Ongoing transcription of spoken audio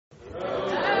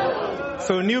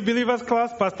So new believers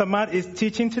class, Pastor Matt is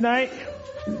teaching tonight.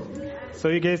 So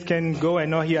you guys can go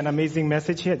and not hear an amazing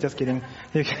message here. Just kidding.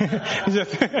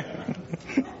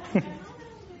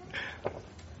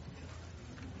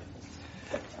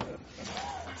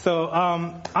 So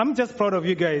I'm just proud of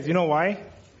you guys. You know why?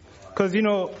 Because,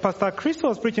 Pastor Chris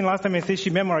was preaching last time and said she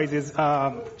memorizes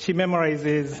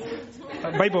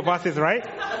Bible verses, right?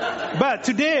 But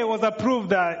today it was approved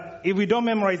that if we don't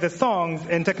memorize the songs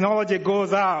and technology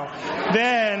goes out,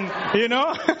 then,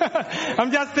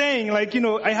 I'm just saying,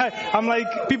 I'm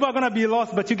like, people are going to be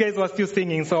lost, but you guys were still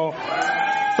singing. So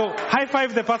high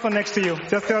five the person next to you.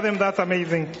 Just tell them that's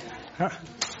amazing. All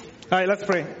right, let's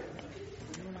pray.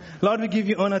 Lord, we give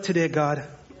you honor today, God.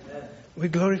 We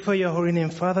glorify your holy name,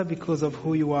 Father, because of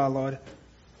who you are, Lord.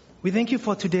 We thank you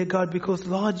for today, God, because,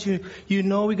 Lord, you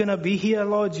know we're going to be here,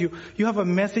 Lord. You have a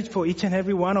message for each and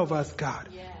every one of us, God.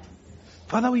 Yes.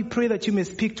 Father, we pray that you may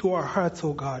speak to our hearts,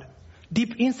 oh God.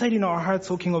 Deep inside in our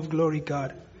hearts, O King of glory,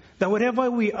 God. That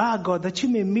wherever we are, God, that you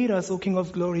may meet us, O King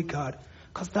of glory, God.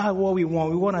 Because that's what we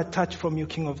want. We want a touch from you,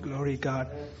 King of glory, God.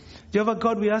 Jehovah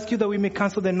God, we ask you that we may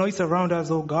cancel the noise around us,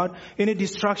 oh God. Any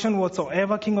distraction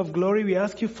whatsoever, King of glory, we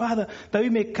ask you, Father, that we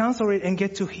may cancel it and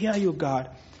get to hear you, God.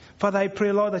 Father, I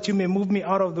pray, Lord, that you may move me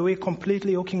out of the way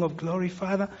completely, O King of glory,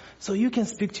 Father, so you can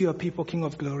speak to your people, King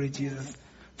of glory, Jesus.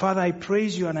 Father, I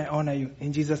praise you and I honor you.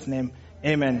 In Jesus' name,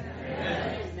 amen.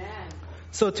 Amen.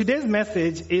 So today's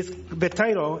message is, the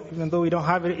title, even though we don't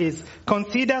have it, is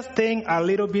Consider Staying a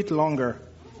Little Bit Longer.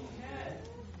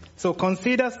 So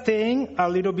consider staying a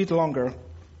little bit longer.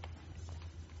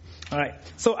 All right.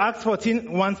 So Acts 14,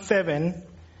 1-7.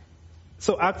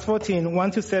 So Acts 14,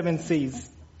 1-7 says,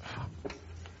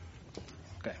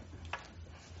 okay.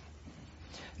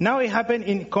 Now it happened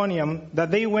in Iconium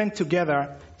that they went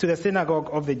together to the synagogue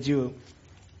of the Jews,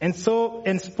 and spoke.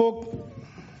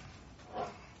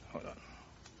 Hold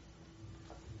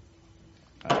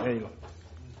on. There you go.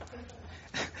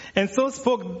 And so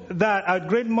spoke that a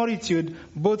great multitude,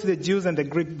 both the Jews and the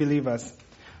Greek believers.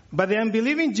 But the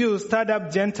unbelieving Jews stirred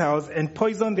up Gentiles and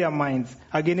poisoned their minds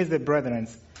against the brethren.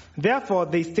 Therefore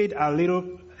they stayed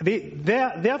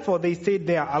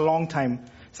there a long time,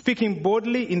 speaking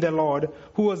boldly in the Lord,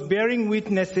 who was bearing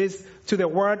witnesses to the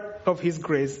word of his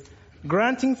grace,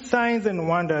 granting signs and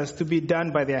wonders to be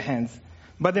done by their hands.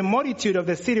 But the multitude of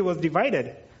the city was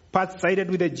divided. Part sided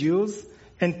with the Jews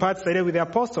and part sided with the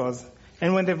apostles.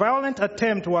 And when the violent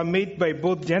attempts were made by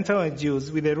both Gentiles and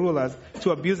Jews with the rulers to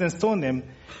abuse and stone them,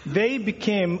 they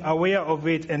became aware of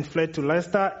it and fled to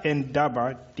Lystra and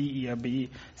Derbe, D-E-R-B-E,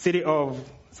 city of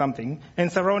something, and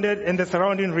the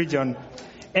surrounding region.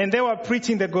 And they were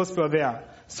preaching the gospel there.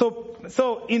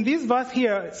 So in this verse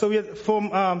here,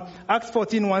 from Acts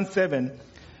 14, 1-7,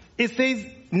 it says,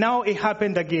 now it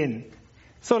happened again.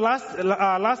 So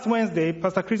last Wednesday,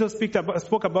 Pastor Chris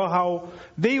spoke about how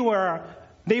they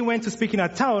went to speak in a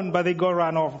town, but they got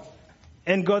run off.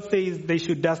 And God says they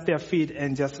should dust their feet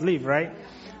and just leave, right?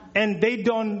 And they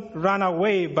don't run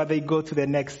away, but they go to the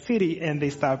next city and they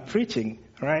start preaching,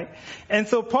 right? And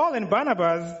so Paul and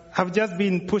Barnabas have just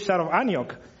been pushed out of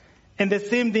Antioch. And the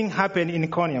same thing happened in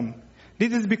Iconium.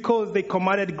 This is because they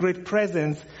commanded great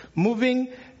presence, God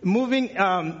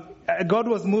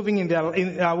was moving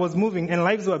and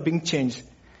lives were being changed.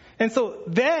 And so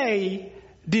they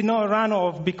did not run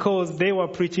off because they were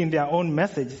preaching their own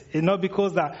message. It's not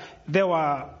because that they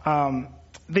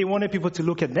wanted people to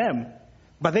look at them,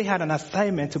 but they had an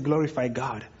assignment to glorify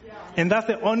God. Yeah. And that's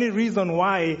the only reason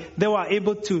why they were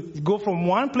able to go from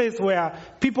one place where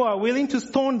people are willing to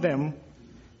stone them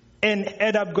and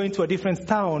end up going to a different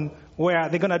town where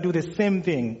they're going to do the same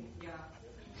thing.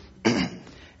 Yeah.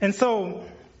 And so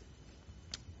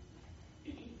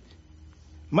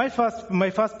my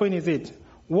first point is it.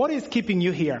 What is keeping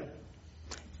you here?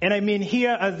 And I mean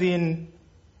here as in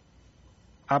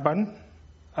urban,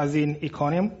 as in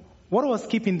Iconium. What was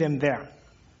keeping them there?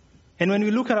 And when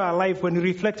we look at our life, when we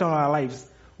reflect on our lives,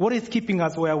 what is keeping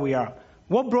us where we are?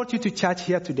 What brought you to church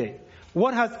here today?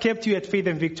 What has kept you at Faith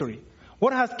and Victory?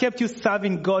 What has kept you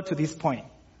serving God to this point?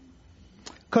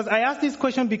 Because I ask this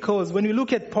question because when we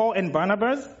look at Paul and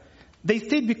Barnabas, they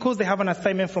stayed because they have an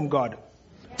assignment from God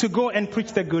to go and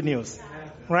preach the good news,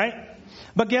 right?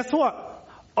 But guess what?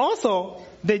 Also,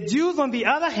 the Jews, on the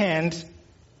other hand,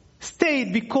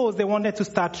 stayed because they wanted to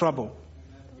start trouble.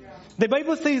 The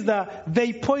Bible says that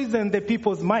they poisoned the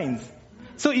people's minds.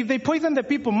 So if they poisoned the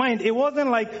people's mind, it wasn't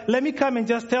like, let me come and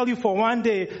just tell you for one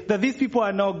day that these people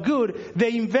are not good.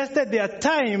 They invested their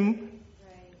time.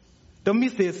 Don't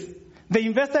miss this. They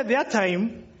invested their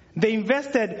time. They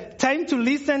invested time to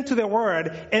listen to the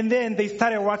word, and then they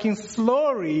started working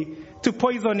slowly to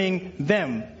poisoning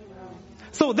them.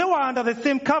 So they were under the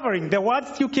same covering. The word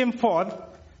still came forth,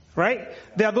 right?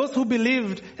 There are those who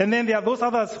believed, and then there are those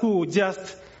others who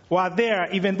just were there,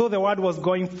 even though the word was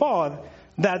going forth,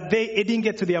 that it didn't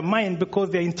get to their mind because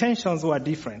their intentions were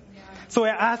different. So I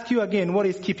ask you again, what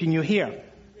is keeping you here?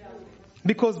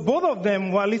 Because both of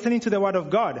them were listening to the word of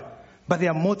God, but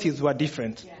their motives were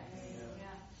different.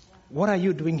 What are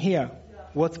you doing here?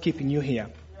 What's keeping you here?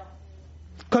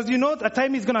 Because you know a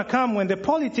time is going to come when the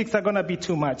politics are going to be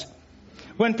too much.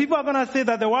 When people are going to say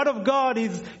that the word of God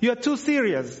is, you're too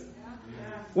serious.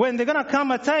 When they're going to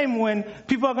come a time when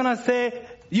people are going to say,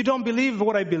 you don't believe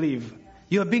what I believe.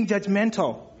 You're being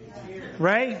judgmental.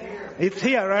 Right? It's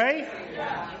here, right?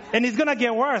 And it's going to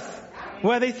get worse.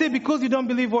 Where they say, because you don't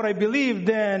believe what I believe,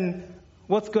 then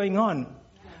what's going on?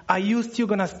 Are you still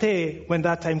going to stay when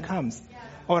that time comes?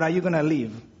 Or are you going to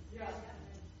leave?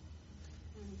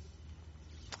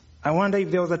 I wonder if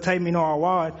there was a time in our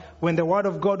world when the word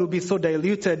of God would be so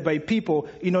diluted by people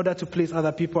in order to please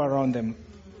other people around them.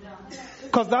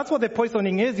 Because that's what the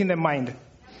poisoning is in the mind.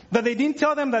 That they didn't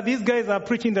tell them that these guys are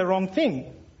preaching the wrong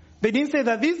thing. They didn't say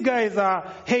that these guys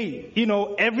are, hey,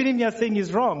 everything you're saying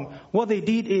is wrong. What they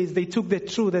did is they took the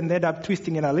truth and ended up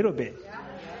twisting it a little bit.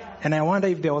 And I wonder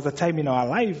if there was a time in our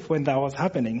life when that was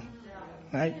happening.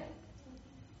 Right?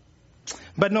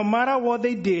 But no matter what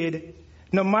they did,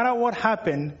 no matter what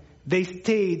happened, they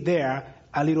stayed there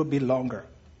a little bit longer.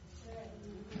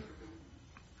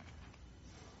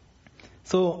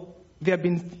 So they have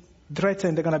been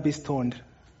threatened they're going to be stoned.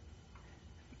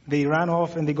 They run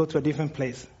off and they go to a different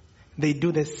place. They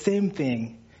do the same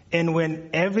thing. And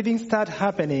when everything starts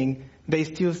happening, they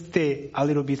still stay a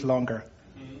little bit longer.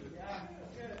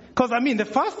 Because, the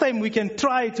first time we can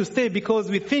try to stay because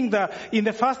we think that in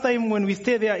the first time when we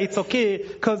stay there, it's okay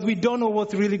because we don't know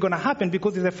what's really going to happen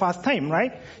because it's the first time,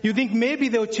 right? You think maybe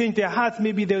they'll change their hearts,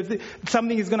 maybe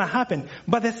something is going to happen.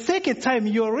 But the second time,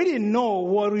 you already know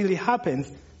what really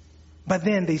happens. But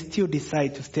then they still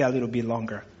decide to stay a little bit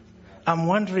longer. I'm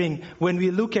wondering, when we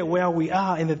look at where we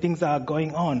are and the things that are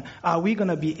going on, are we going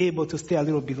to be able to stay a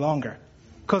little bit longer?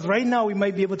 Because right now we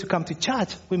might be able to come to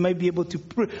church. We might be able to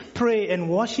pray and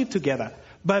worship together.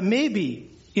 But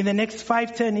maybe in the next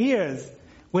 5-10 years,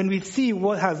 when we see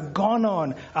what has gone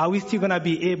on, are we still going to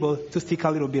be able to stick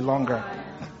a little bit longer?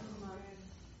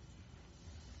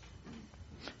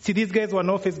 See, these guys were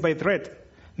not faced by threat.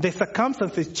 The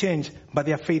circumstances changed, but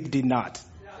their faith did not.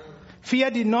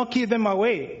 Fear did not keep them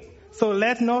away. So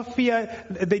they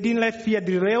didn't let fear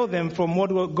derail them from what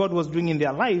God was doing in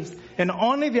their lives, and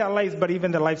only their lives, but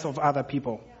even the lives of other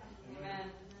people.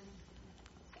 Amen.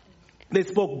 They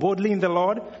spoke boldly in the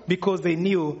Lord because they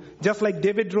knew, just like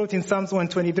David wrote in Psalms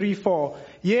 123:4,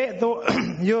 yea,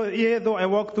 though I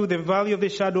walk through the valley of the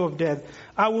shadow of death,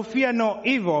 I will fear no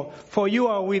evil, for you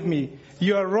are with me.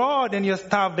 Your rod and your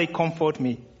staff, they comfort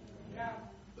me.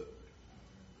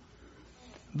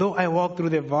 Though I walk through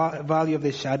the valley of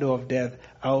the shadow of death,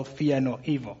 I will fear no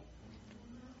evil.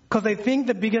 Because I think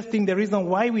the biggest thing, the reason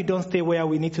why we don't stay where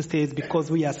we need to stay is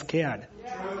because we are scared.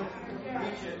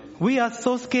 We are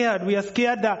so scared. We are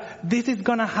scared that this is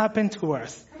going to happen to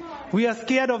us. We are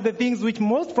scared of the things which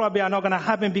most probably are not going to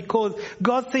happen because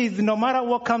God says, no matter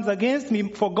what comes against me,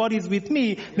 for God is with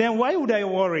me, then why would I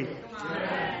worry?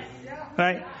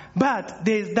 Right? But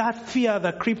there's that fear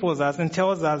that cripples us and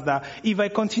tells us that if I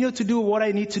continue to do what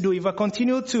I need to do, if I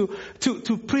continue to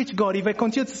preach God, if I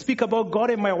continue to speak about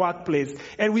God in my workplace,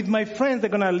 and with my friends, they're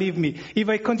going to leave me. If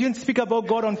I continue to speak about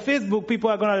God on Facebook, people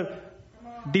are going to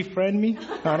defriend me.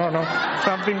 I don't know.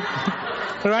 Something.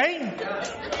 Right?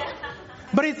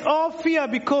 But it's all fear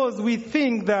because we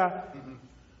think that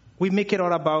we make it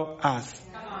all about us.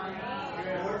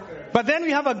 But then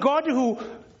we have a God who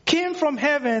came from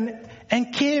heaven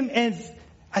and came as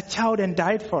a child and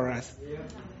died for us.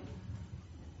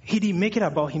 He didn't make it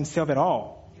about himself at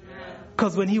all.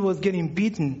 Because when he was getting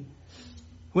beaten,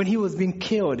 when he was being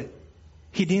killed,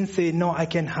 he didn't say, no, I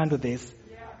can't handle this.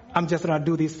 I'm just going to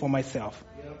do this for myself.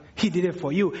 He did it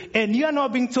for you. And you are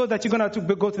not being told that you're going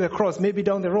to go to the cross, maybe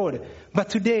down the road. But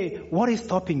today, what is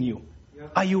stopping you?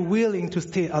 Are you willing to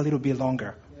stay a little bit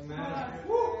longer?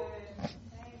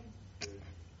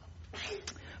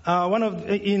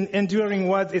 In Enduring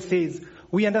Words, it says,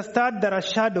 we understand that a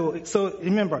shadow, so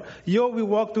remember, we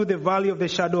walk through the valley of the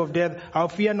shadow of death, I'll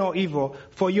fear no evil,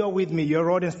 for you're with me, your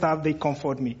rod and staff, they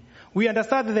comfort me. We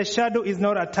understand that the shadow is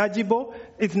not tangible,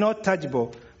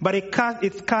 but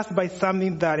it's cast by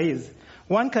something that is.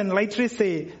 One can lightly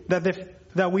say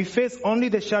that we face only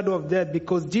the shadow of death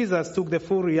because Jesus took the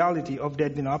full reality of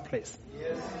death in our place.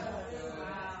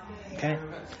 Okay?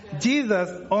 Jesus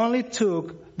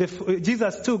took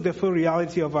the full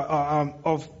reality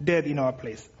of death in our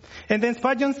place. And then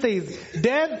Spurgeon says,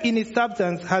 death in its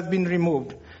substance has been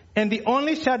removed, and the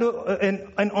only shadow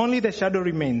and only the shadow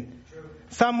remains.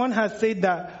 Someone has said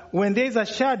that when there is a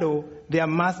shadow, there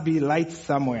must be light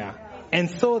somewhere. And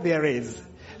so there is.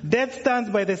 Death stands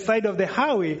by the side of the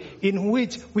highway in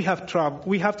which we have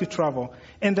to travel.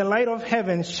 And the light of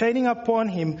heaven shining upon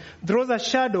him throws a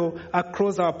shadow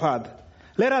across our path.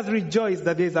 Let us rejoice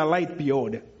that there is a light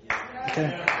beyond.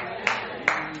 Okay.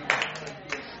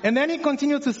 And then he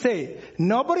continued to say,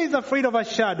 nobody is afraid of a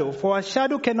shadow, for a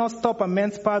shadow cannot stop a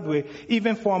man's pathway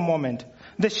even for a moment.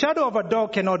 The shadow of a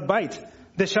dog cannot bite.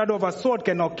 The shadow of a sword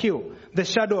cannot kill. The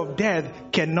shadow of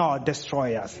death cannot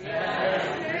destroy us.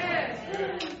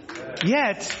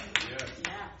 Yet,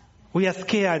 we are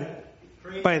scared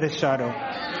by the shadow.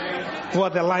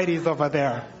 What the light is over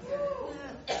there.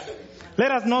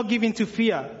 Let us not give in to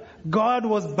fear. God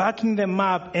was backing them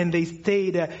up, and they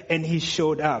stayed and he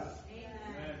showed up.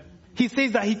 He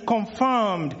says that he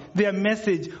confirmed their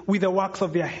message with the works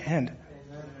of their hand.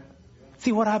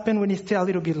 See what happened when you stay a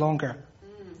little bit longer.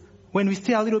 When we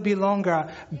stay a little bit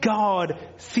longer, God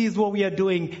sees what we are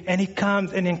doing and he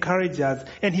comes and encourages us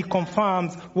and he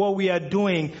confirms what we are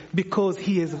doing because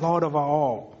he is Lord over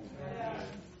all.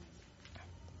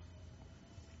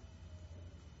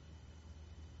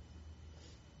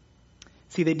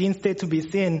 See, they didn't stay to be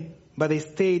seen, but they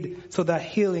stayed so that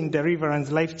healing,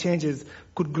 deliverance, life changes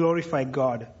could glorify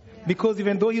God. Because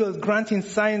even though he was granting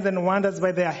signs and wonders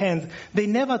by their hands, they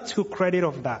never took credit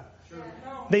of that.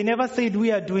 They never said,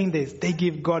 we are doing this. They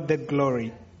give God the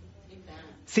glory.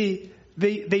 See,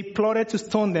 they plotted to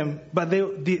stone them, but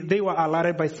they were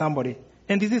alerted by somebody.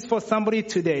 And this is for somebody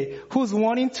today who's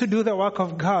wanting to do the work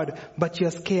of God, but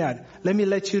you're scared. Let me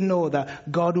let you know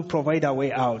that God will provide a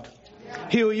way out.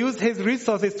 He will use his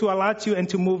resources to alert you and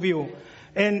to move you.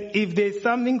 And if there's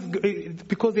something,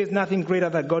 because there's nothing greater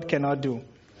that God cannot do.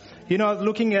 You know, I was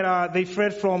looking at, they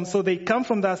fled so they come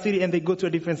from that city and they go to a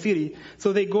different city.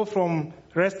 So they go from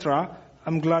Restra,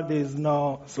 I'm glad there's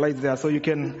no slides there so you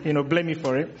can, blame me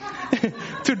for it,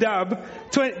 to Dub,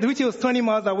 which was 20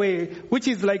 miles away, which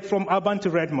is like from Auburn to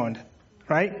Redmond,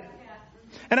 right?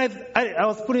 And I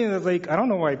was putting it, I don't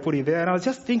know why I put it there, and I was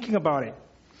just thinking about it.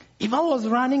 If I was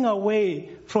running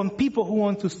away from people who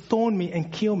want to stone me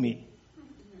and kill me,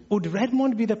 would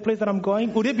Redmond be the place that I'm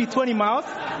going? Would it be 20 miles?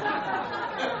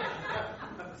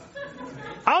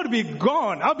 I would be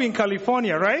gone. I'll be in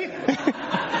California, right?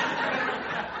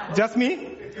 Just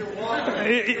me?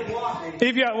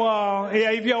 If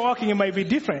you're walking, it might be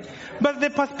different. But the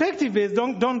perspective is,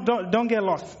 don't get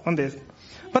lost on this.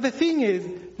 But the thing is,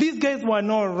 these guys were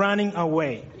not running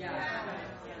away.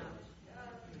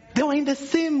 They were in the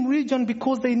same region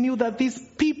because they knew that these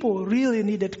people really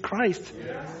needed Christ.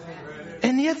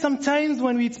 And yet sometimes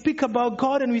when we speak about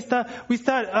God and we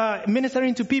start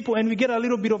ministering to people and we get a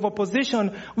little bit of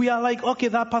opposition, we are like, okay,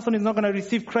 that person is not going to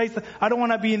receive Christ. I don't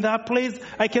want to be in that place.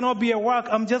 I cannot be at work.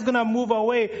 I'm just going to move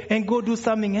away and go do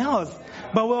something else.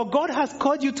 But well, God has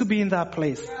called you to be in that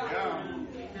place.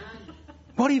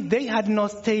 What if they had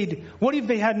not stayed? What if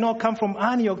they had not come from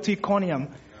Antioch to Iconium?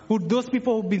 Would those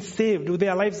people have been saved? Would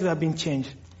their lives have been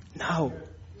changed? No.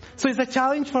 So it's a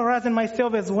challenge for us and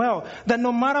myself as well, that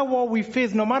no matter what we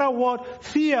face, no matter what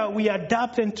fear we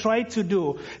adapt and try to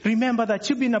do, remember that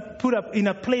you've been put up in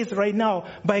a place right now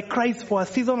by Christ for a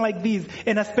season like this,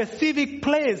 in a specific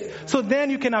place, so then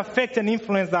you can affect and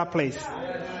influence that place.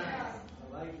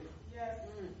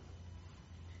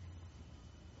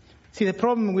 See, the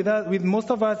problem with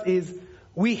most of us is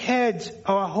we hedge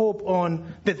our hope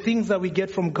on the things that we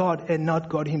get from God and not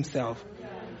God himself.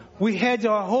 We hedge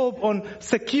our hope on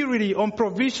security, on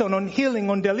provision, on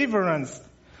healing, on deliverance.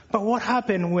 But what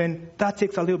happens when that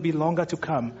takes a little bit longer to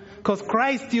come? Because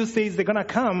Christ still says they're going to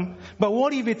come, but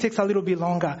what if it takes a little bit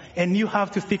longer and you have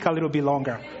to stick a little bit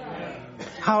longer?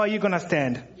 How are you going to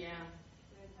stand?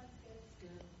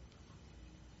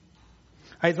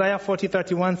 Isaiah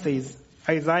 40:31 says,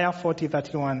 Isaiah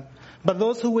 40:31. But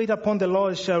those who wait upon the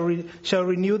Lord shall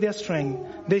renew their strength.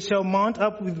 They shall mount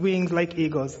up with wings like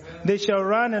eagles. They shall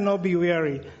run and not be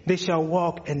weary. They shall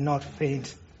walk and not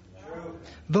faint.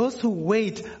 Those who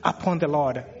wait upon the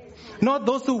Lord. Not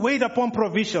those who wait upon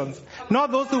provisions.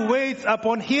 Not those who wait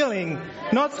upon healing.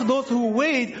 Not those who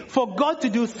wait for God to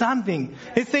do something.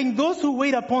 It's saying those who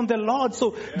wait upon the Lord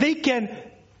so they can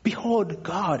behold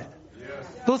God.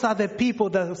 Those are the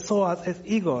people that saw us as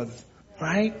eagles,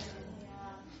 right?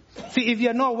 See, if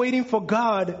you're not waiting for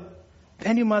God,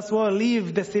 then you must well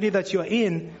leave the city that you're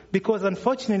in, because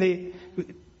unfortunately,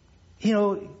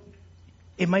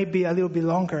 it might be a little bit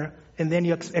longer and then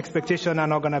your expectations are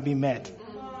not going to be met.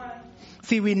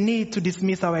 See, we need to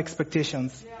dismiss our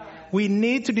expectations. We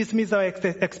need to dismiss our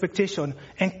expectation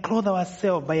and clothe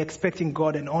ourselves by expecting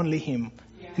God and only Him.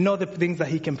 Not the things that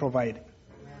He can provide.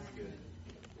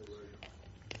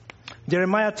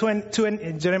 Jeremiah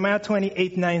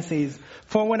 28:9 says,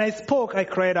 "For when I spoke, I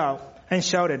cried out and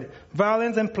shouted,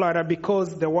 violence and slaughter,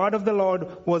 because the word of the Lord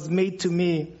was made to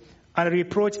me, and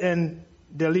reproach and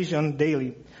derision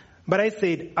daily. But I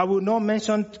said, I will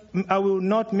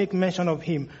not make mention of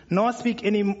Him, nor speak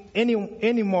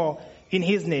any more in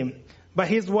His name. But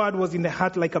His word was in the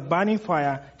heart like a burning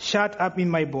fire, shut up in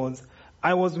my bones.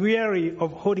 I was weary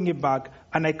of holding it back,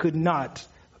 and I could not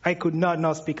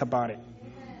speak about it."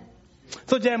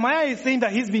 So Jeremiah is saying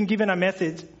that he's been given a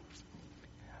message,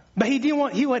 but he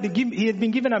had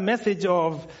been given a message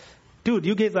of, dude,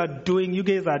 you guys are doing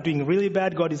really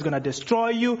bad. God is going to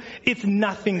destroy you. It's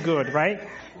nothing good, right?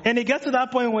 And it gets to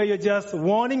that point where you're just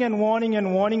warning and warning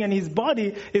and warning, and his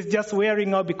body is just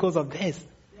wearing out because of this.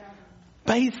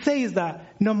 But he says that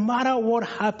no matter what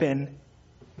happened,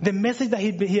 the message that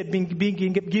he had been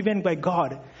given by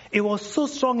God, it was so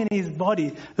strong in his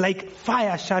body, like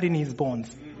fire shut in his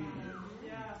bones.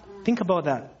 Think about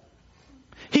that.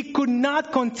 He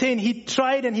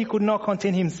tried and he could not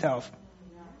contain himself.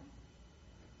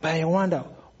 But I wonder,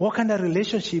 what kind of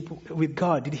relationship with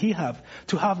God did he have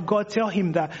to have God tell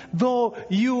him that though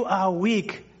you are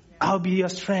weak, I'll be your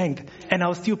strength, and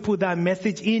I'll still put that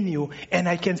message in you, and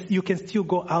you can still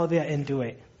go out there and do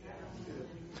it.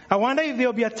 I wonder if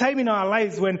there'll be a time in our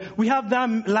lives when we have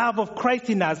that love of Christ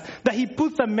in us, that He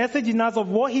puts a message in us of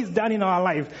what He's done in our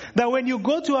life. That when you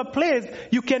go to a place,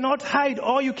 you cannot hide.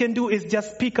 All you can do is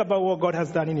just speak about what God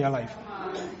has done in your life.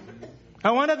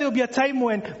 I wonder there'll be a time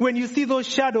when you see those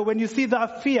shadows, when you see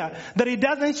that fear, that it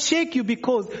doesn't shake you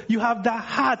because you have that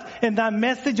heart and that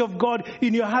message of God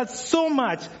in your heart so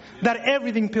much that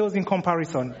everything pales in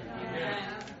comparison.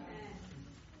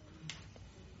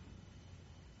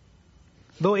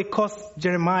 Though it cost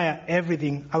Jeremiah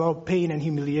everything, a lot of pain and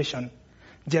humiliation,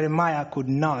 Jeremiah could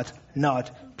not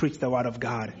preach the word of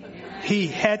God. He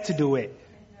had to do it.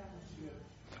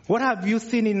 What have you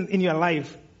seen in your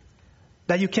life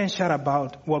that you can share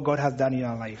about what God has done in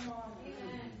your life?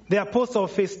 The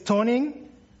apostles faced stoning,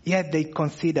 yet they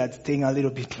considered staying a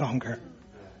little bit longer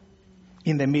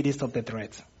in the midst of the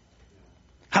threats.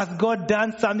 Has God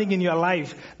done something in your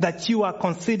life that you are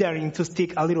considering to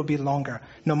stick a little bit longer,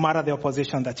 no matter the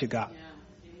opposition that you got?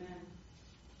 Yeah.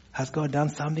 Has God done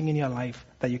something in your life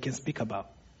that you can speak about?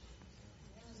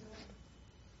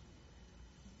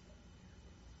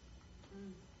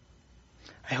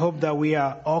 I hope that we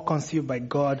are all consumed by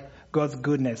God's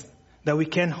goodness, that we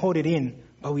can hold it in,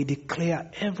 but we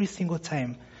declare every single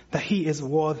time that He is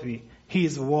worthy, He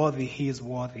is worthy, He is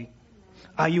worthy.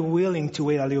 Are you willing to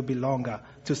wait a little bit longer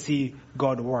to see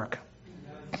God work?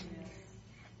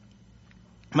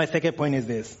 My second point is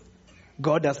this.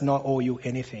 God does not owe you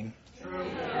anything.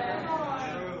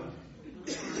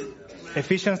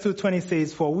 Ephesians 2:20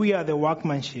 says, "For we are the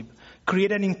workmanship,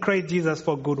 created in Christ Jesus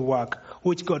for good work,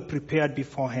 which God prepared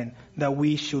beforehand, that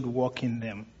we should walk in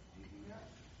them."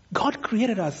 God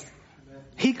created us.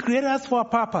 He created us for a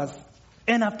purpose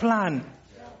and a plan.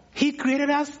 He created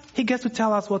us. He gets to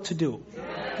tell us what to do.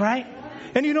 Right?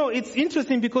 And it's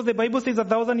interesting because the Bible says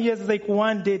 1,000 years is like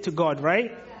one day to God,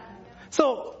 right?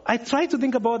 So I try to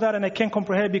think about that and I can't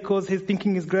comprehend because His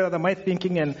thinking is greater than my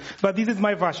thinking. But this is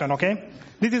my version, okay?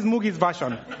 This is Mugi's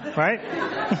version, right?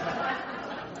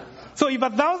 So if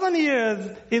 1,000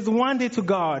 years is one day to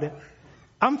God,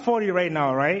 I'm 40 right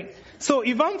now, right? So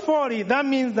if I'm 40, that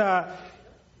means that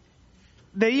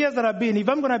the years that I've been, if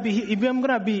I'm gonna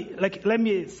be like, let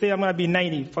me say I'm gonna be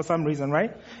 90 for some reason,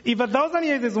 right? If 1,000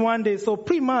 years is one day, so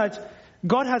pretty much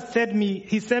God has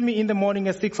He sent me in the morning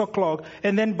at 6 o'clock,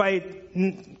 and then by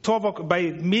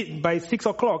 6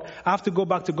 o'clock, I have to go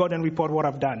back to God and report what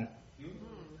I've done.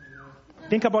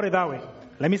 Think about it that way.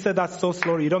 Let me say that so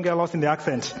slowly, you don't get lost in the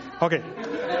accent. Okay.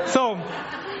 So,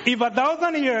 if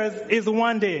 1,000 years is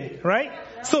one day, right?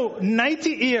 So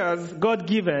 90 years God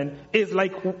given is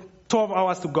like 12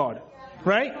 hours to God,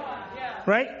 right?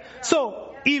 Right?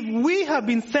 So if we have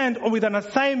been sent with an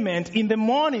assignment in the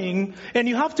morning and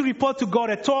you have to report to God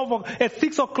at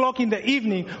 6 o'clock in the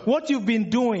evening what you've been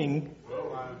doing,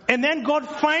 and then God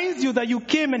finds you that you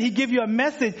came and He gave you a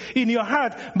message in your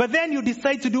heart, but then you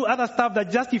decide to do other stuff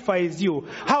that justifies you,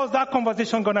 how is that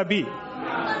conversation going to be?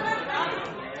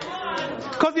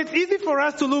 Because it's easy for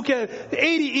us to look at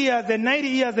 80 years and 90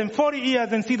 years and 40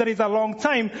 years and see that it's a long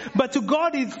time, but to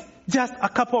God it's just a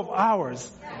couple of hours.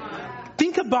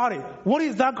 Think about it. What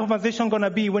is that conversation going to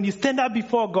be when you stand up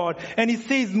before God and He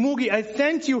says, Mugi, I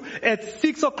sent you at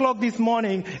 6 o'clock this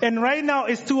morning and right now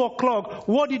it's 2 o'clock.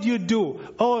 What did you do?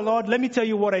 Oh Lord, let me tell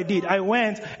you what I did. I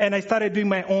went and I started doing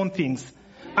my own things.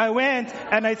 I went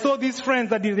and I saw these friends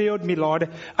that derailed me, Lord.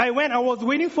 I was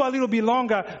waiting for a little bit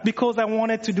longer because I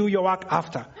wanted to do your work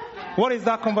after. What is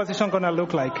that conversation going to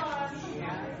look like?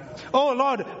 Oh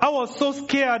Lord, I was so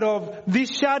scared of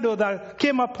this shadow that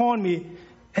came upon me.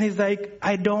 And He's like,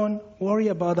 I don't worry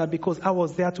about that because I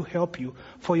was there to help you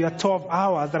for your 12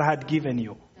 hours that I had given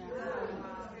you.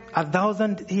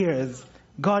 1,000 years,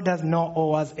 God does not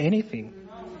owe us anything.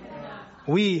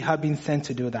 We have been sent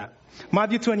to do that.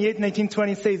 Matthew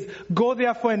 28:19-20 says, Go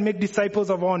therefore and make disciples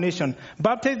of all nations.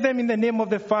 Baptize them in the name of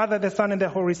the Father, the Son, and the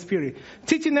Holy Spirit,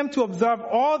 teaching them to observe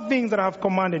all things that I have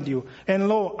commanded you. And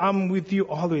lo, I'm with you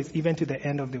always, even to the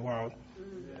end of the world,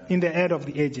 in the end of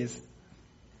the ages.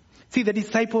 See, the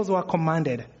disciples were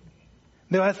commanded.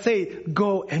 They were saying,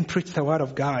 go and preach the word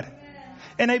of God.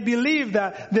 And I believe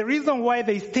that the reason why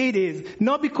they stayed is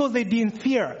not because they didn't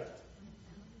fear.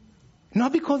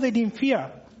 Not because they didn't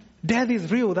fear. Death is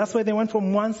real. That's why they went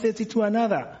from one city to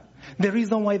another. The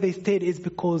reason why they stayed is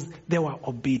because they were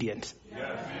obedient.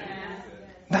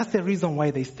 That's the reason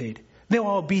why they stayed. They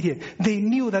were obedient. They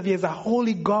knew that there's a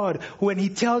holy God. When He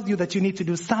tells you that you need to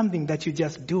do something, that you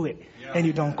just do it and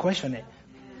you don't question it.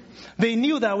 They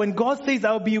knew that when God says,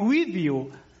 I'll be with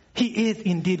you, He is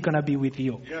indeed going to be with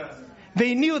you.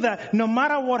 They knew that no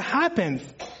matter what happens,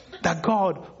 that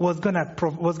God was going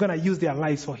to use their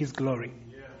lives for His glory.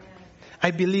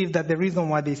 I believe that the reason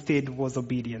why they stayed was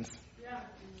obedience.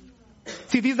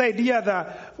 See, this idea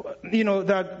that,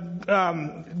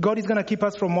 God is going to keep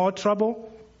us from all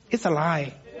trouble, it's a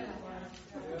lie.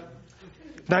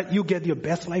 That you get your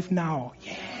best life now.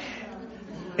 Yeah.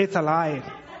 It's a lie.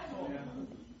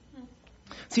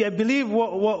 See, I believe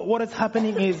what is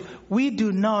happening is we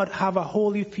do not have a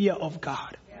holy fear of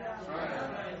God.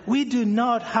 We do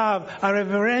not have a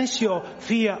reverential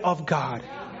fear of God.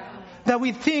 That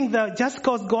we think that just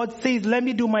because God says, let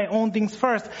me do my own things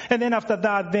first, and then after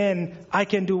that, then I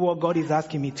can do what God is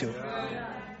asking me to.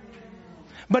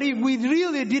 But if we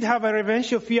really did have a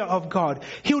reverential fear of God,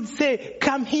 He would say,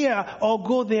 come here or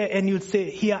go there, and you'd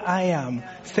say, here I am,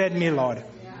 send me, Lord.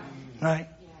 Right?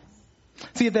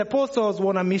 See, the apostles were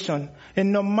on a mission,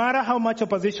 and no matter how much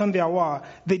opposition there were,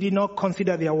 they did not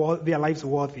consider their lives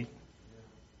worthy.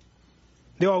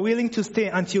 They were willing to stay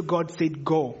until God said,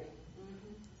 go.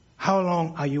 How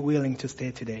long are you willing to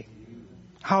stay today?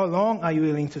 How long are you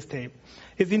willing to stay?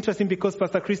 It's interesting because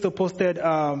Pastor Crystal posted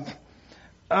her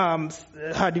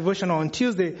devotional on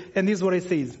Tuesday, and this is what it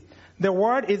says. The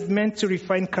word is meant to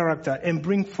refine character and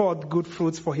bring forth good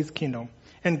fruits for His kingdom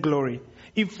and glory.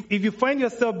 If you find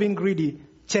yourself being greedy,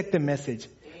 check the message.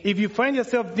 If you find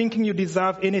yourself thinking you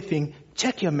deserve anything,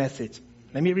 check your message.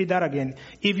 Let me read that again.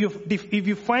 If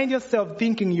you find yourself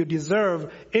thinking you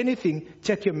deserve anything,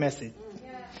 check your message.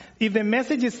 If the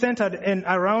message is centered and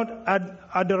around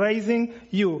adorizing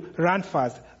you, run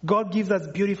fast. God gives us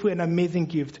beautiful and amazing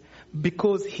gift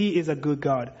because He is a good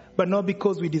God, but not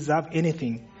because we deserve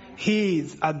anything. He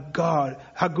is a God,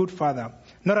 a good Father,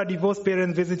 not a divorced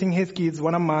parent visiting his kids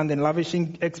one a month and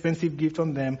lavishing expensive gifts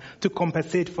on them to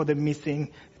compensate for the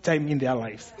missing time in their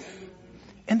lives.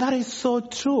 And that is so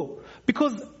true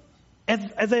because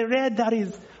as I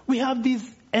read, we have this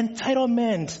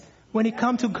entitlement when it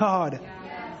comes to God.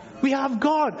 We have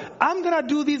God. I'm going to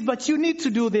do this, but you need to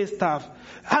do this stuff.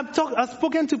 I've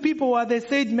spoken to people where they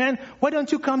said, man, why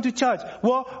don't you come to church?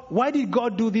 Well, why did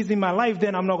God do this in my life?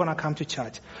 Then I'm not going to come to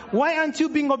church. Why aren't you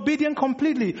being obedient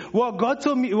completely? Well, God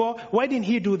told me, well, why didn't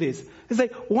He do this? It's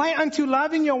like, why aren't you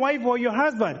loving your wife or your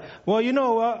husband? Well,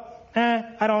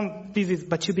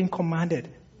 but you've been commanded.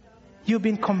 You've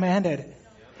been commanded.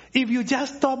 If you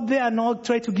just stop there and not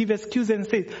try to give excuses and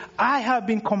say, I have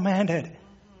been commanded.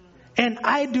 And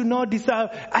I don't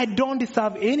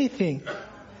deserve anything.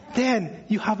 Then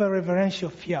you have a reverential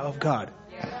fear of God.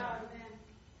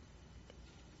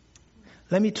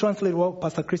 Let me translate what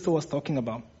Pastor Crystal was talking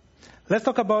about. Let's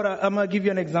talk about, I'm going to give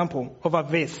you an example of a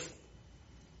vase.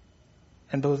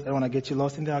 And those, I want to get you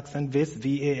lost in the accent, vase,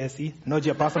 V-A-S-E. Nudge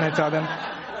your person and tell them,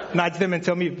 nudge them and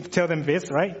tell them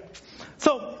vase, right?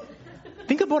 So,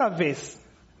 think about a vase.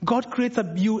 God creates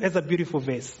you as a beautiful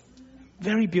vase.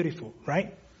 Very beautiful,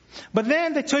 right? But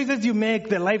then the choices you make,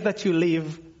 the life that you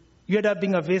live, you end up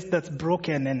being a vase that's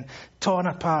broken and torn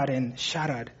apart and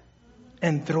shattered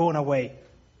and thrown away.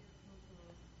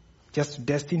 Just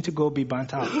destined to go be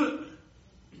burnt out.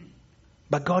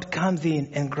 But God comes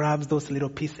in and grabs those little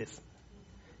pieces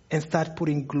and starts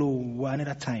putting glue one at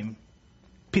a time,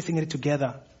 piecing it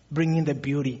together bringing the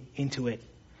beauty into it.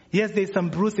 Yes, there's some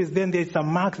bruises, then there's some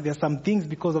marks, there's some things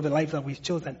because of the life that we've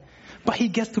chosen. But he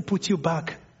gets to put you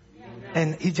back.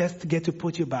 And he just gets to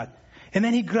put you back. And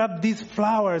then he grabbed these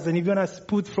flowers, and if you want to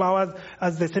put flowers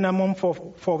as the synonym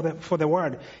for the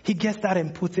word, he gets that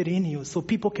and puts it in you so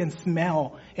people can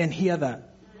smell and hear that.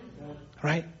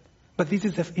 Right? But this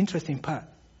is the interesting part.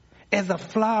 As a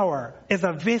flower, as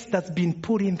a vase that's been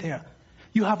put in there,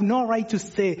 you have no right to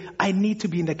say, I need to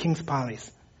be in the king's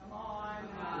palace.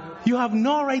 You have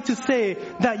no right to say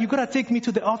that you gotta take me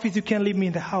to the office, you can't leave me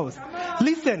in the house.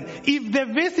 Listen, if the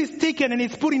vase is taken and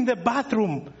it's put in the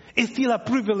bathroom, it's still a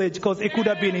privilege because it could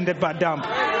have been in the bad dump.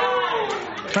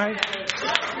 Right?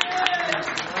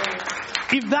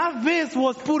 If that vase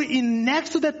was put in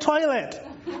next to the toilet,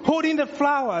 holding the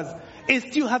flowers,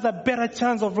 it still has a better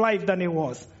chance of life than it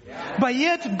was. But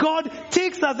yet God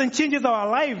takes us and changes our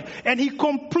life, and he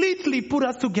completely put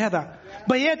us together.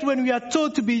 But yet when we are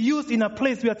told to be used in a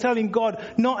place, we are telling God,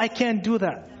 no, I can't do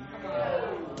that.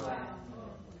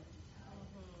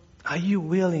 Are you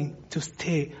willing to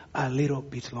stay a little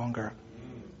bit longer?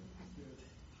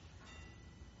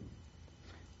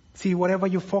 See, whatever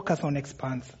you focus on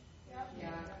expands.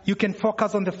 You can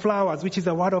focus on the flowers, which is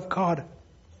the word of God.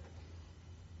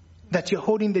 That you're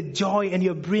holding the joy and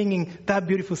you're bringing that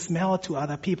beautiful smell to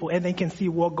other people, and they can see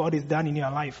what God has done in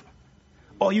your life.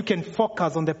 Or you can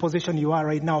focus on the position you are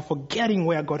right now, forgetting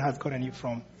where God has gotten you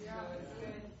from.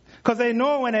 Because I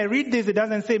know when I read this, it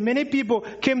doesn't say many people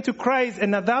came to Christ,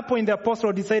 and at that point the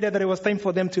apostle decided that it was time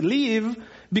for them to leave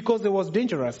because it was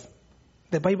dangerous.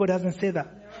 The Bible doesn't say that.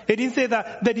 It didn't say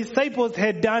that the disciples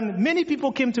had done, many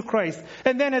people came to Christ,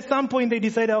 and then at some point they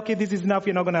decided, okay, this is enough,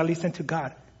 you're not going to listen to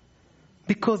God.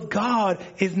 Because God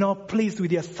is not pleased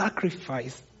with your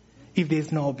sacrifice if there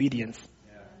is no obedience.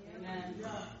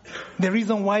 The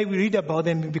reason why we read about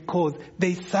them is because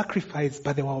they sacrificed,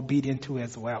 but they were obedient too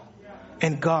as well.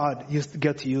 And God used to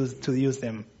get to use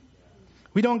them.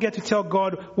 We don't get to tell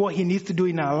God what he needs to do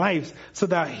in our lives so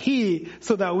he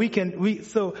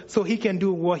can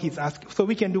do what he's asking, so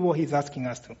we can do what he's asking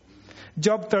us to.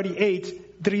 Job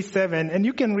 38:3-7, and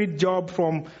you can read Job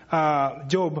from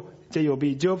Job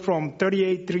from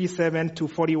 38:3-7 to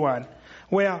 41,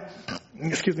 where,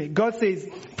 God says,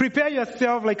 prepare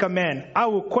yourself like a man. I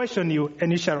will question you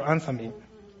and you shall answer me.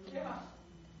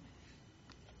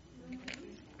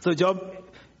 So Job,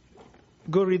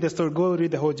 go read the story, go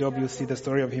read the whole Job, you'll see the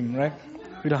story of him, right?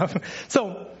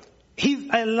 So,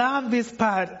 I love this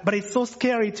part, but it's so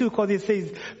scary too, because it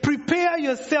says, prepare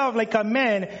yourself like a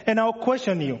man and I'll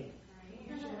question you.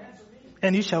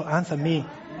 And you shall answer me.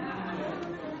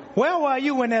 Where were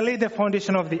you when I laid the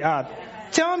foundation of the earth?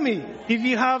 Tell me if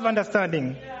you have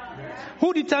understanding.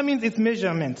 Who determines its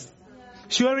measurements?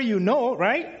 Surely you know,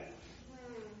 right?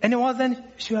 And it wasn't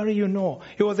surely you know.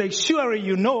 It was like surely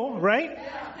you know, right?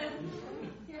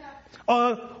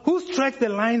 Or who strikes the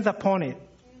lines upon it?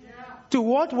 To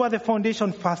what were the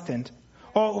foundation fastened?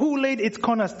 Or who laid its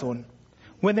cornerstone?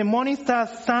 When the morning stars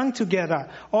sang together,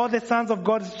 all the sons of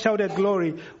God shouted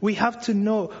glory. We have to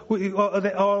know,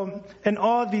 and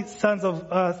all the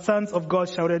sons of God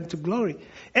shouted to glory.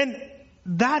 And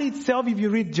that itself, if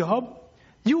you read Job,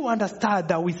 you understand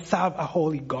that we serve a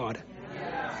holy God.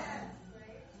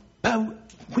 But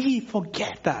we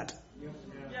forget that.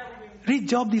 Read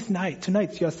Job this night.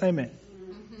 Tonight's your assignment.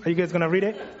 Are you guys going to read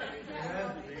it?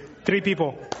 3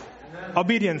 people.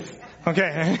 Obedience.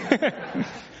 Okay.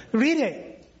 Read it.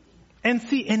 And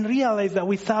see and realize that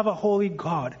we serve a holy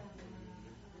God.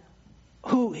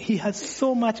 Who he has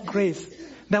so much grace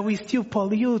that we still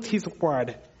pollute his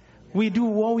word. We do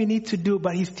what we need to do,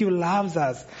 but he still loves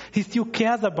us. He still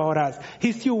cares about us.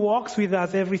 He still walks with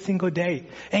us every single day.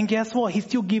 And guess what? He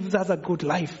still gives us a good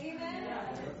life.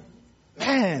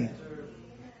 Man.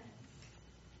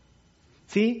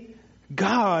 See,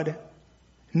 God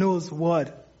knows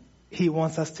what he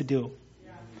wants us to do.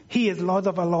 He is Lord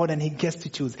of our Lord, and he gets to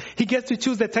choose. He gets to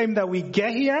choose the time that we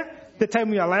get here, the time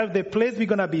we are alive, the place we're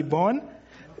going to be born,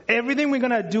 everything we're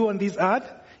going to do on this earth.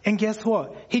 And guess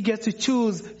what? He gets to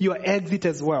choose your exit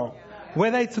as well.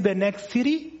 Whether it's to the next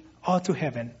city or to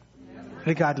heaven.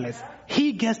 Regardless.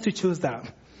 He gets to choose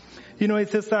that. You know,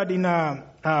 it's so sad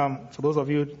for those of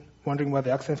you wondering where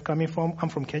the accent's coming from, I'm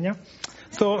from Kenya.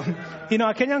 So, in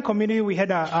our Kenyan community, we had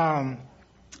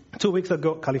 2 weeks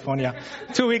ago, California.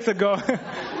 2 weeks ago,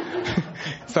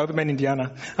 South Bend,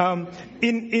 Indiana.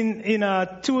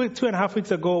 2.5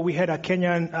 weeks ago, we had a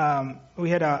Kenyan,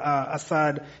 a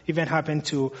sad event happen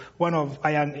to one of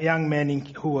a young men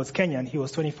who was Kenyan. He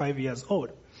was 25 years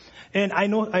old. And I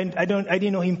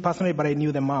didn't know him personally, but I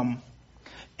knew the mom.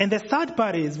 And the sad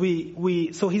part is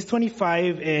so he's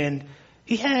 25 and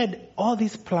He had all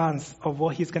these plans of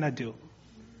what he's going to do.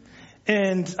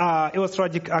 And it was a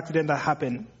tragic accident that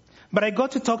happened. But I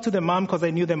got to talk to the mom because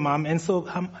I knew the mom. And so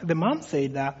the mom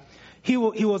said that he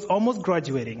was almost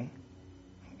graduating.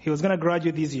 He was going to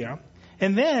graduate this year.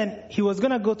 And then he was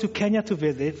going to go to Kenya to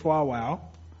visit for a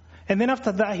while. And then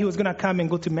after that, he was going to come and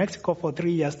go to Mexico for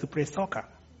 3 years to play soccer.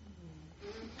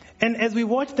 And as we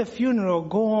watched the funeral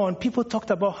go on, people talked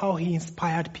about how he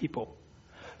inspired people.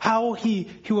 How he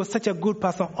was such a good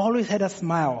person, always had a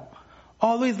smile.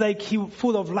 Always like he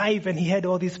full of life, and he had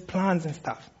all these plans and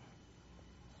stuff.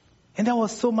 And there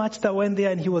was so much that went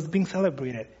there, and he was being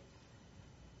celebrated.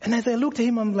 And as I looked at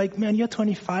him, I'm like, man, you're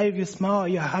 25, you smile,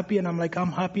 you're happy. And I'm like,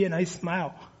 I'm happy and I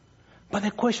smile. But the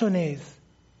question is,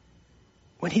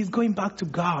 when he's going back to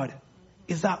God,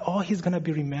 is that all he's going to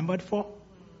be remembered for?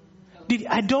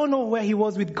 I don't know where he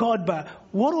was with God, but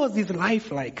what was his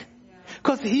life like?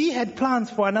 Because he had plans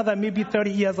for another maybe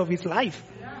 30 years of his life,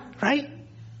 right?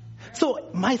 So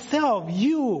myself,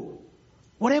 you,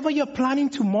 whatever you're planning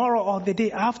tomorrow or the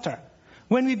day after,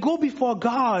 when we go before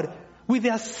God with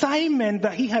the assignment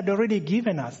that he had already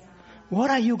given us, what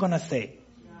are you going to say?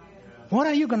 What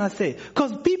are you going to say?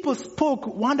 Because people spoke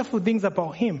wonderful things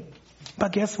about him.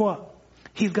 But guess what?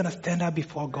 He's going to stand up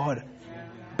before God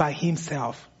by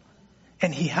himself.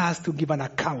 And he has to give an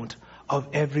account of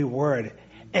every word,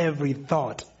 every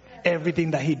thought,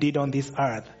 everything that he did on this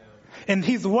earth. And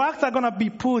his works are going to be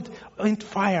put into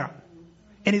fire.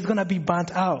 And he's going to be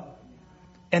burnt out.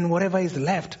 And whatever is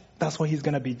left, that's what he's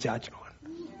going to be judged on.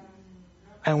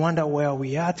 I wonder where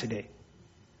we are today.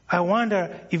 I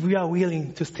wonder if we are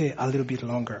willing to stay a little bit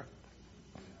longer.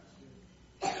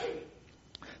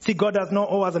 See, God does not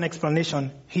owe us an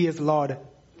explanation. He is Lord.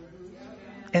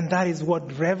 And that is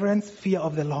what reverence, fear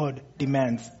of the Lord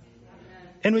demands.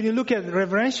 And when you look at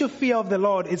reverential fear of the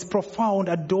Lord, it's profound,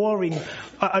 adoring,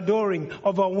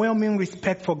 overwhelming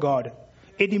respect for God.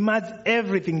 It demands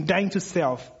everything, dying to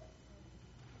self.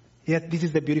 Yet this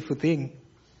is the beautiful thing.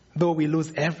 Though we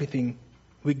lose everything,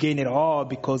 we gain it all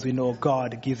because we know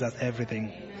God gives us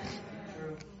everything.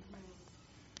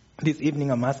 This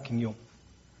evening I'm asking you,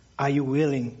 are you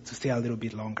willing to stay a little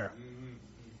bit longer?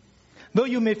 Though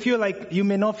you may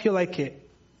not feel like it.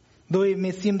 Though it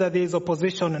may seem that there is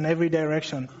opposition in every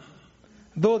direction.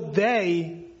 Though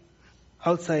they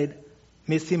outside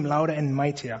may seem louder and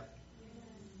mightier.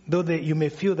 Though you may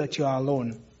feel that you are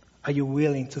alone. Are you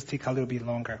willing to stick a little bit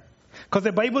longer? Because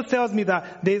the Bible tells me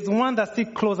that there's one that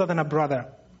sticks closer than a brother.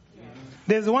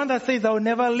 There's one that says, I will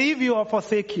never leave you or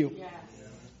forsake you.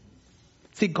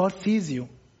 See, God sees you.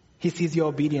 He sees your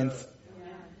obedience.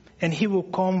 And he will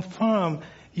confirm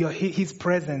his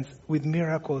presence with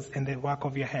miracles and the work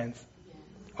of your hands.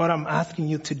 What I'm asking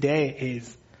you today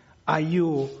is, are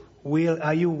you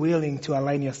willing to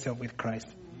align yourself with Christ?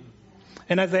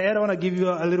 And as I want to give you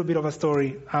a little bit of a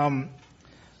story.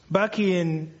 Back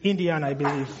in Indiana, I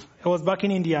believe. I was back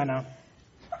in Indiana.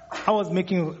 I was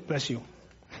making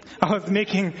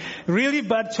really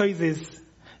bad choices.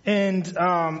 And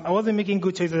I wasn't making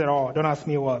good choices at all. Don't ask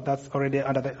me what. That's already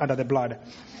under the blood.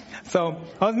 So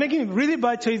I was making really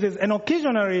bad choices. And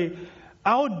occasionally,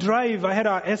 I would drive. I had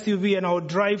an SUV and I would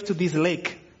drive to this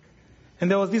lake.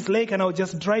 And there was this lake and I would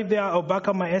just drive there. I would back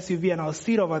up my SUV and I would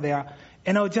sit over there.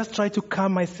 And I would just try to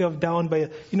calm myself down by,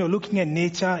 looking at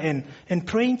nature and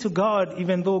praying to God,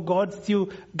 even though God still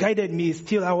guided me,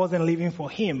 still I wasn't living for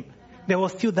Him. There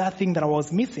was still that thing that I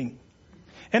was missing.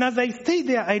 And as I stayed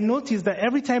there, I noticed that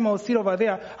every time I would sit over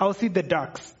there, I would see the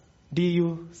ducks.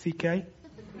 D-U-C-K?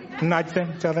 Nudge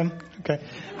them, tell them. Okay.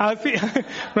 I'll see,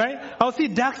 right? I'll see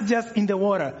ducks just in the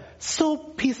water. So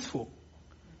peaceful.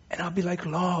 And I'll be like,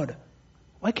 Lord,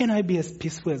 why can't I be as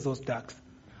peaceful as those ducks?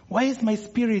 Why is my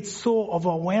spirit so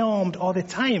overwhelmed all the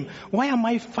time? Why am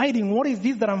I fighting? What is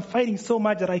this that I'm fighting so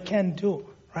much that I can't do?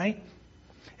 Right?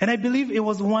 And I believe it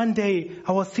was one day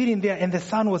I was sitting there and the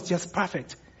sun was just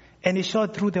perfect. And it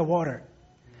shot through the water.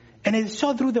 And as it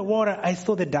shot through the water, I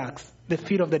saw the ducks, the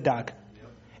feet of the duck.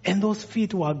 And those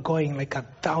feet were going like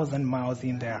 1,000 miles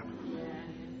in there.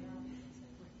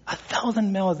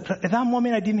 1,000 miles. At that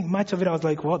moment, I didn't think much of it. I was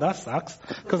like, well, that sucks.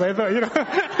 Because I thought,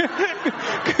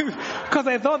 because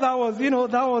I thought that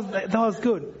was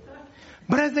good.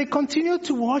 But as I continued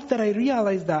to watch that, I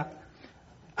realized that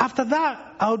after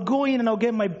that, I would go in and I'll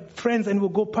get my friends and we'll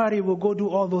go party, we'll go do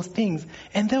all those things.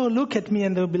 And they will look at me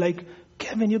and they'll be like,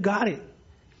 Kevin, you got it.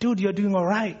 Dude, you're doing all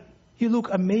right. You look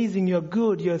amazing, you're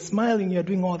good, you're smiling, you're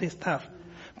doing all this stuff.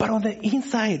 But on the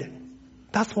inside,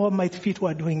 that's what my feet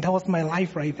were doing. That was my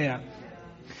life right there.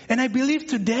 And I believe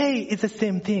today it's the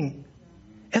same thing.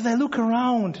 As I look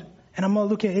around, and I'm not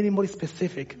looking at anybody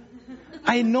specific,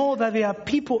 I know that there are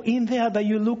people in there that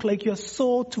you look like you're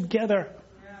so together.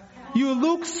 You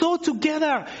look so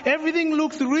together. Everything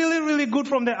looks really, really good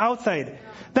from the outside.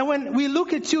 That when we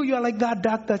look at you, you're like that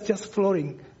duck that's just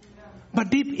floating. But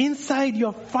deep inside,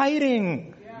 you're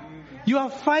fighting. You are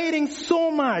fighting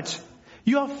so much.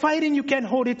 You are fighting, you can't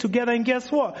hold it together. And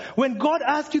guess what? When God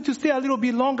asks you to stay a little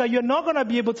bit longer, you're not going to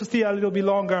be able to stay a little bit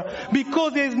longer.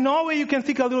 Because there's no way you can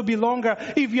stick a little bit longer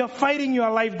if you're fighting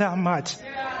your life that much.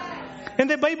 And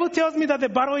the Bible tells me that the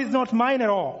battle is not mine at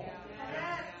all.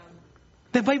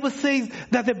 The Bible says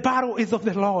that the battle is of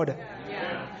the Lord.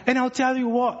 And I'll tell you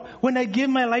what, when I gave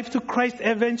my life to Christ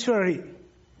eventually,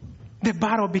 the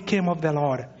battle became of the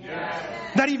Lord.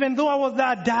 That even though I was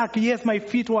that dark, yes, my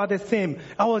feet were the same.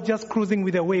 I was just cruising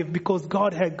with a wave because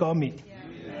God had got me.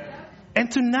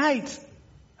 And tonight,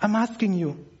 I'm asking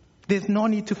you, there's no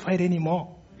need to fight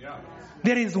anymore.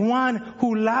 There is one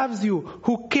who loves you,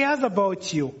 who cares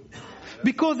about you.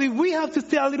 Because if we have to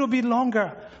stay a little bit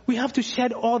longer, we have to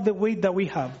shed all the weight that we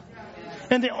have.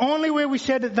 And the only way we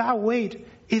shed that weight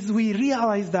is we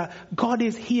realize that God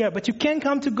is here. But you can't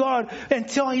come to God and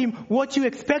tell Him what you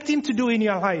expect Him to do in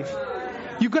your life.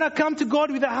 You gotta come to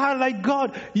God with a heart like,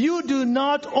 God, you do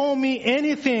not owe me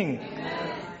anything.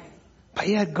 But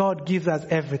yet God gives us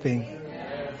everything.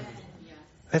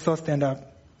 Let's all stand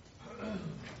up.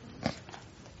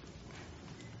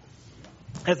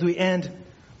 As we end,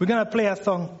 we're gonna play a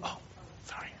song. Oh,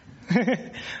 sorry.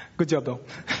 Good job though.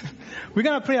 We're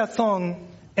gonna play a song,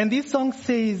 and this song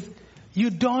says, you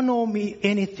don't owe me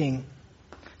anything.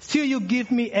 Still you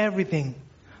give me everything.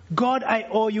 God, I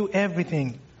owe you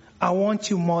everything. I want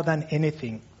you more than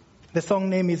anything. The song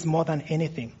name is More Than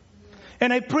Anything.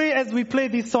 And I pray as we play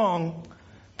this song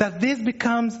that this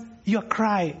becomes your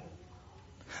cry.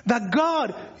 That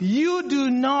God, you do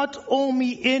not owe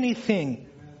me anything.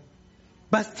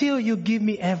 But still you give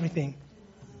me everything.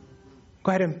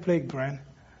 Go ahead and play it, Brian.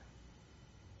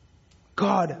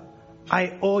 God,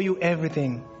 I owe you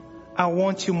everything. I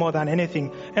want you more than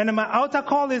anything. And my altar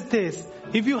call is this.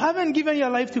 If you haven't given your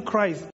life to Christ,